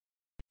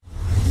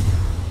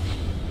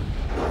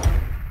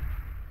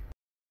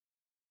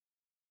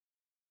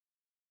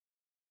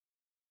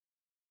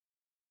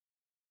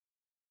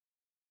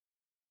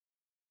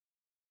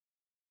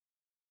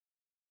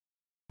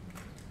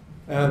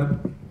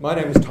My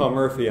name is Tom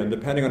Murphy, and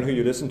depending on who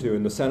you listen to,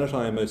 in the Senate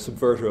I am a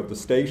subverter of the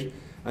state,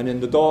 and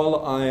in the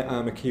Dáil I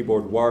am a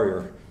keyboard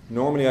warrior.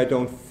 Normally I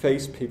don't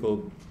face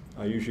people,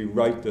 I usually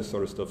write this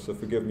sort of stuff, so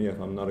forgive me if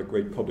I'm not a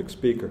great public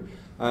speaker.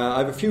 I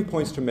have a few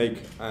points to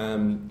make.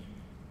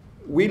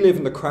 We live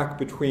in the crack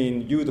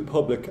between you, the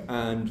public,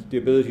 and the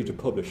ability to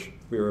publish.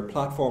 We are a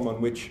platform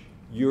on which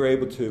you're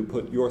able to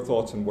put your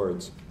thoughts in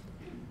words.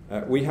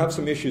 We have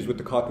some issues with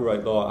the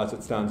copyright law as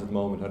it stands at the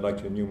moment. I'd like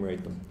to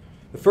enumerate them.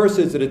 The first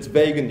is that it's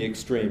vague in the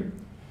extreme.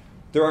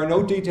 There are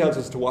no details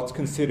as to what's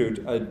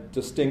considered a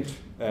distinct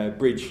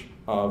breach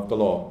of the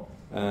law.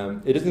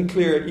 It isn't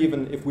clear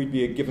even if we'd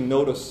be given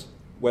notice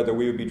whether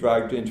we would be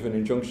dragged into an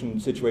injunction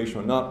situation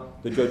or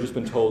not. The judge has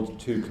been told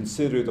to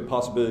consider the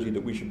possibility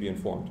that we should be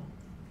informed.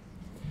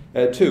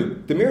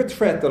 Two, the mere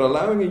threat that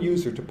allowing a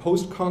user to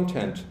post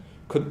content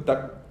and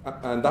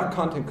that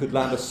content could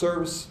land a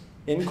service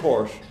in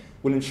court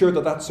will ensure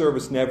that that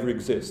service never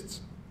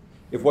exists.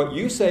 If what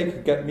you say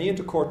could get me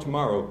into court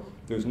tomorrow,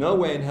 there's no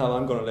way in hell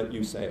I'm going to let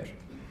you say it.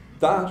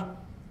 That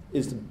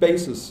is the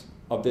basis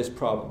of this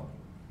problem,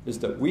 is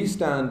that we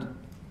stand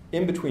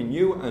in between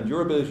you and your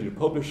ability to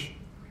publish,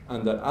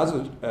 and that as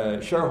a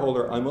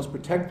shareholder, I must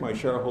protect my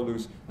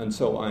shareholders, and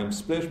so I am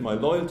split. My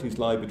loyalties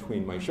lie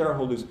between my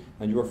shareholders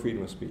and your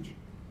freedom of speech.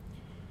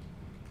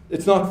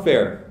 It's not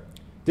fair.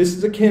 This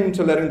is akin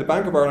to letting the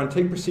Bank of Ireland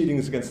take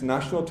proceedings against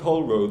national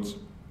toll roads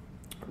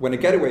when a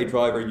getaway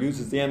driver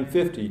uses the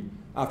M50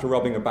 after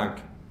robbing a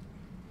bank.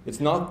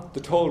 It's not the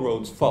toll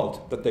road's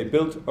fault that they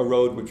built a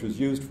road which was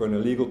used for an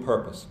illegal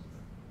purpose.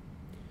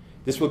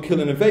 This will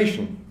kill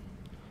innovation.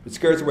 It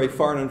scares away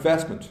foreign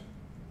investment.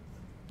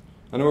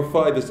 And number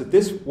 5 is that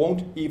this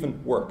won't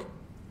even work.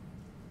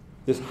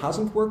 This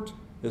hasn't worked,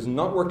 it has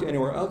not worked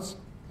anywhere else,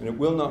 and it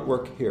will not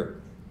work here.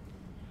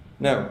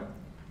 Now,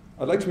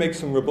 I'd like to make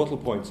some rebuttal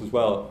points as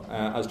well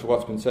as to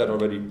what's been said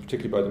already,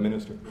 particularly by the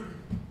Minister.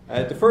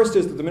 The first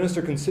is that the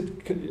Minister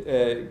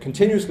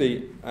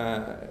continuously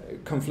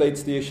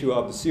conflates the issue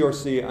of the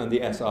CRC and the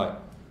SI.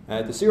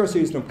 The CRC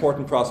is an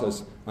important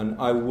process, and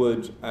I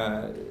would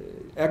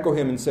echo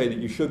him and say that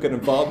you should get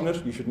involved in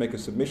it, you should make a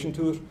submission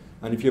to it,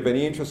 and if you have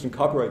any interest in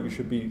copyright, you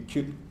should be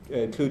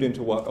clued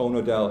into what Owen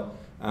O'Dell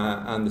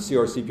and the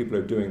CRC people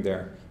are doing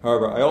there.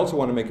 However, I also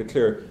want to make it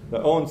clear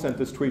that Owen sent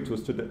this tweet to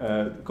us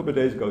a couple of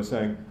days ago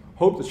saying,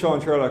 hope that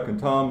Sean Sherlock and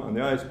Tom and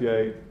the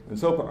ISPA and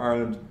SOPA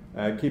Ireland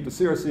keep the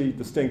CRC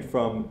distinct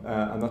from,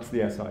 and that's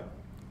the SI.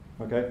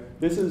 Okay?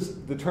 This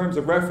is the terms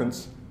of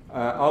reference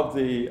of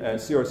the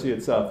CRC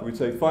itself. We'd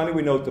say, finally,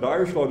 we note that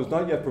Irish law does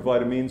not yet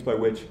provide a means by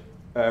which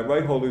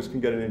right holders can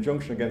get an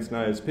injunction against an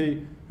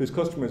ISP whose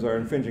customers are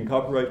infringing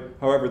copyright.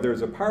 However, there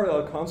is a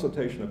parallel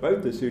consultation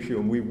about this issue,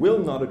 and we will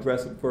not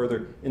address it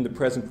further in the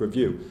present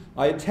review.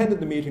 I attended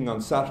the meeting on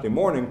Saturday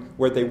morning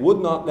where they would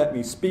not let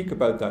me speak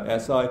about that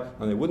SI,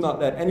 and they would not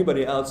let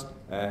anybody else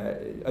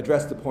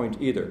address the point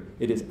either.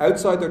 It is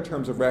outside their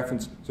terms of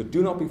reference, so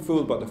do not be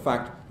fooled by the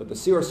fact that the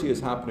CRC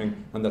is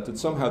happening and that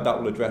somehow that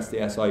will address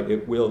the SI.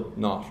 It will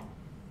not.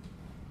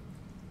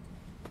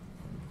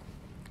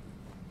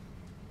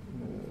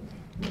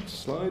 Next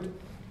slide.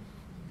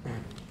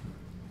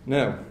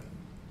 Now,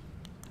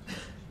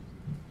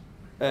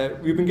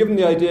 we've been given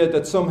the idea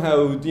that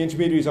somehow the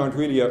intermediaries aren't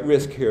really at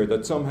risk here,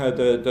 that somehow,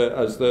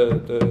 as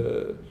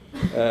the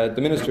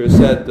Minister has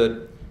said,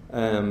 that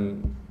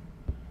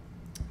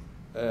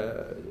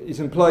he's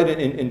implied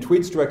in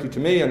tweets directly to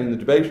me and in the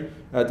debate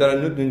that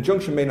an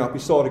injunction may not be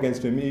sought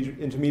against an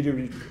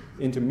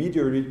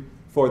intermediary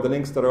for the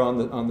links that are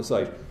on the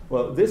site.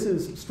 Well, this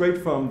is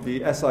straight from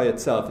the SI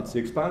itself. It's the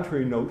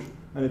explanatory note,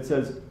 and it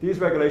says, these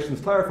regulations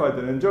clarify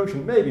that an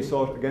injunction may be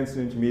sought against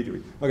an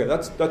intermediary. Okay,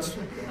 that's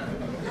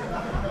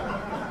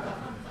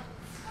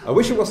I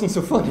wish it wasn't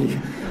so funny.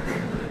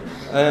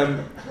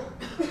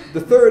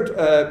 The third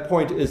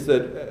point is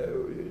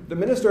that the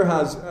Minister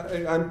has,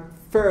 and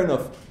fair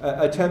enough,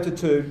 attempted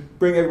to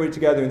bring everybody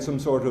together in some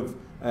sort of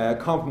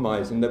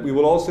compromise, and that we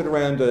will all sit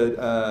around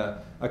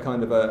a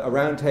kind of a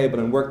round table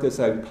and work this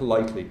out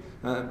politely.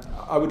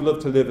 I would love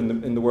to live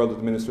in the world that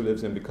the Minister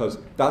lives in, because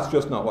that's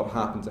just not what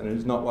happens, and it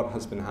is not what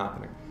has been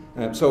happening.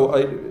 So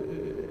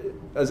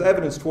as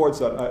evidence towards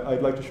that,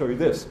 I'd like to show you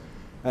this.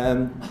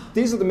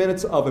 These are the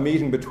minutes of a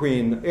meeting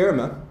between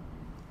Irma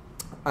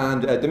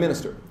and the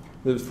Minister.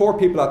 There's 4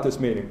 people at this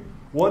meeting.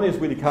 One is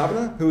Willie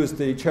Kavanagh, who is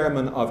the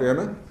chairman of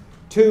Irma.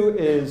 2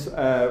 is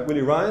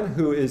Willie Ryan,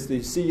 who is the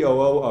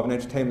COO of an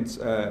entertainment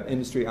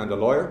industry and a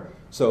lawyer.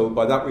 So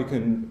by that we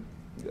can,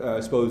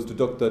 I suppose,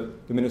 deduct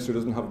that the Minister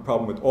doesn't have a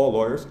problem with all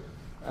lawyers.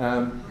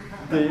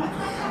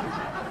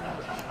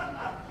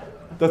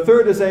 The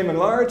third is Eamon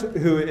Lard,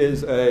 who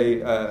is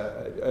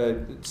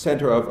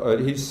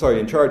he's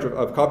in charge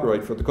of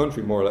copyright for the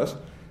country, more or less.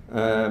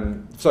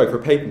 For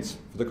patents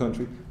for the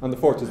country. And the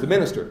fourth is the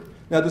Minister.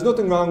 Now, there's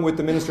nothing wrong with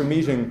the Minister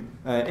meeting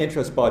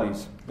interest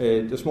bodies.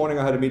 This morning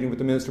I had a meeting with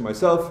the Minister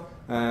myself.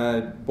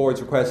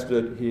 Boards requested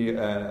it. He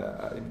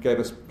gave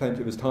us plenty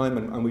of his time,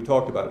 and we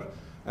talked about it.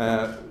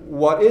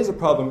 What is a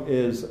problem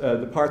is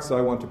the parts that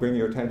I want to bring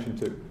your attention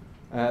to.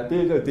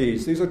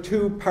 These are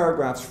 2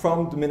 paragraphs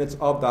from the minutes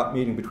of that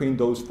meeting between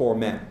those 4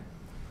 men.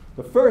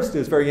 The first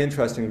is very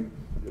interesting,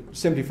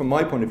 simply from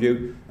my point of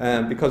view,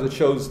 because it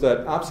shows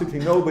that absolutely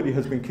nobody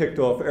has been kicked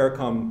off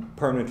Eircom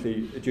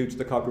permanently due to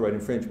the copyright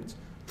infringements.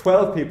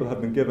 12 people have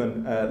been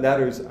given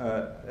letters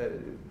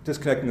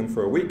disconnecting them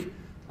for a week,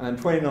 and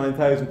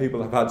 29,000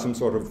 people have had some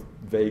sort of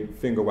vague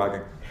finger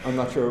wagging. I'm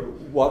not sure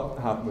what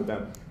happened with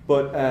them.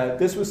 But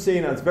this was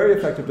seen as a very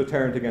effective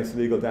deterrent against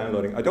illegal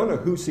downloading. I don't know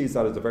who sees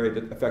that as a very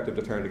effective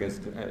deterrent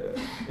against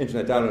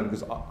internet downloading,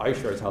 because I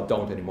sure as hell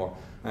don't anymore.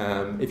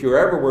 If you're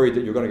ever worried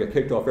that you're going to get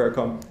kicked off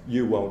Eircom,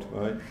 you won't.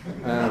 Right?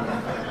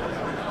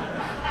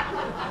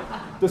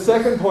 The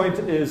second point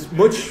is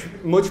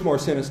much more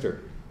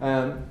sinister.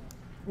 And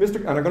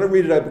I'm going to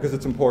read it out because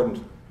it's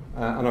important,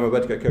 and I'm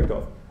about to get kicked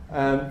off.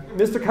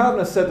 Mr.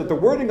 Kavanagh said that the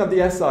wording of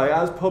the SI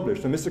as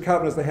published, and Mr.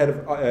 Kavanagh is the head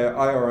of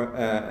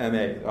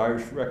IRMA,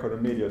 Irish Record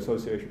and Media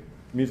Association,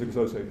 Music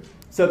Association,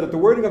 said that the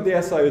wording of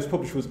the SI as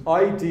published was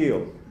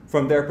ideal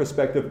from their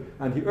perspective,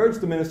 and he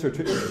urged the minister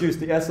to introduce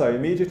the SI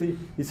immediately.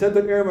 He said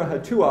that IRMA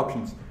had 2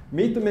 options: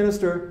 meet the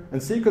minister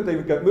and see could they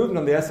get moving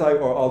on the SI,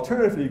 or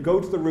alternatively go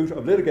to the route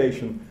of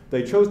litigation.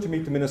 They chose to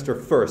meet the minister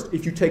first.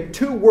 If you take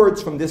 2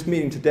 words from this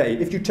meeting today,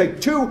 if you take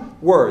 2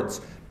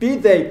 words, be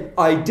they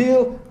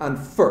ideal and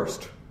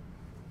first.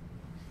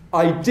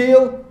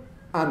 Ideal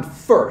and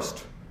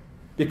first,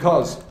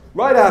 because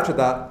right after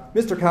that,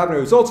 Mr. Kavanagh,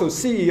 who is also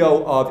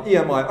CEO of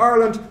EMI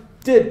Ireland,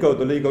 did go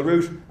the legal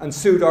route and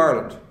sued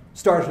Ireland,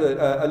 started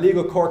a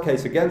legal court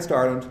case against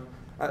Ireland.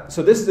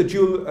 So this is a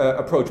dual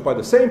approach by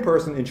the same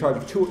person in charge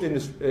of 2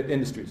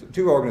 industries,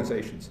 2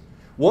 organisations.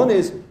 One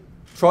is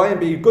try and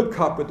be a good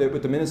cop with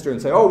the minister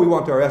and say, oh, we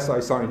want our SI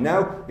signed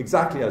now,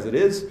 exactly as it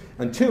is.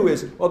 And 2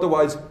 is,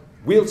 otherwise,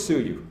 we'll sue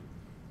you.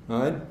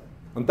 All right?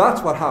 And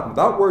that's what happened.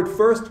 That word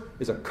first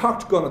is a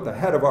cocked gun at the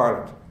head of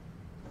Ireland.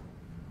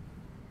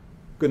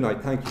 Good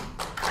night. Thank you.